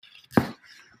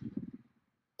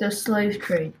The slave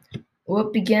trade.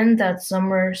 What began that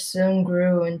summer soon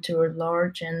grew into a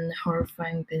large and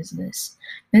horrifying business.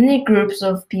 Many groups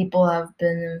of people have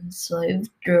been enslaved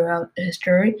throughout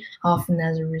history, often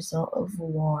as a result of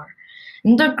war.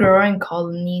 In the growing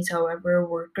colonies, however,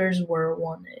 workers were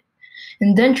wanted.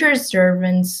 Indentured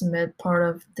servants met part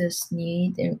of this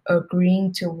need in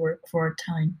agreeing to work for a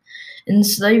time.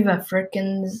 Enslaved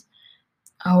Africans,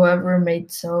 however,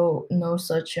 made no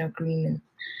such agreement.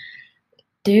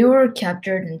 They were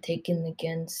captured and taken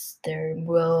against their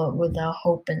will without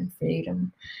hope and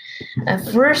freedom. At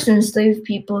first, enslaved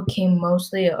people came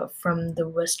mostly from the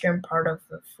western part of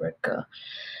Africa.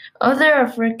 Other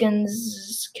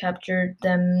Africans captured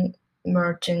them,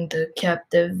 marching the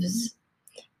captives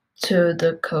to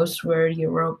the coast where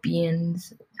European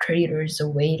traders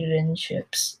awaited in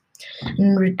ships.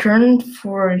 In return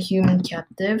for human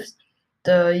captives,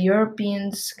 the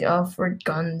Europeans offered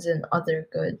guns and other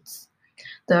goods.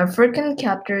 The African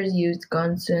captors used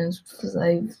guns to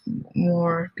enslave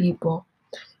more people.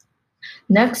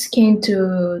 Next came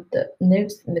the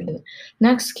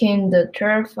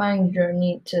terrifying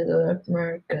journey to the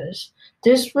Americas.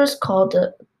 This was called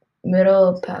the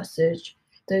Middle Passage.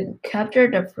 The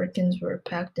captured Africans were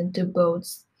packed into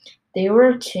boats. They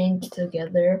were chained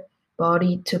together,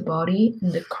 body to body,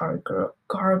 in the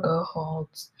cargo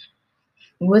holds.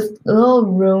 With little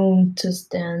room to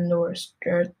stand or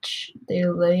stretch, they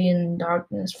lay in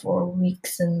darkness for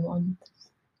weeks and months.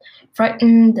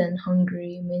 Frightened and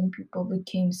hungry, many people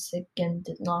became sick and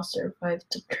did not survive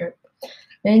the trip.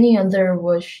 Many others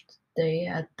wished they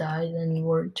had died and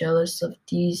were jealous of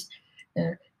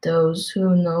those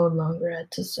who no longer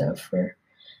had to suffer.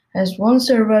 As one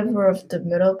survivor of the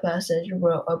Middle Passage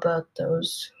wrote about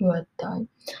those who had died,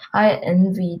 I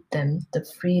envied them the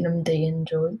freedom they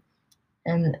enjoyed,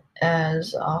 and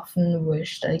as often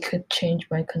wished I could change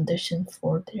my condition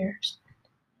for theirs.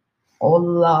 O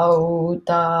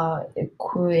lauda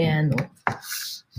equiano.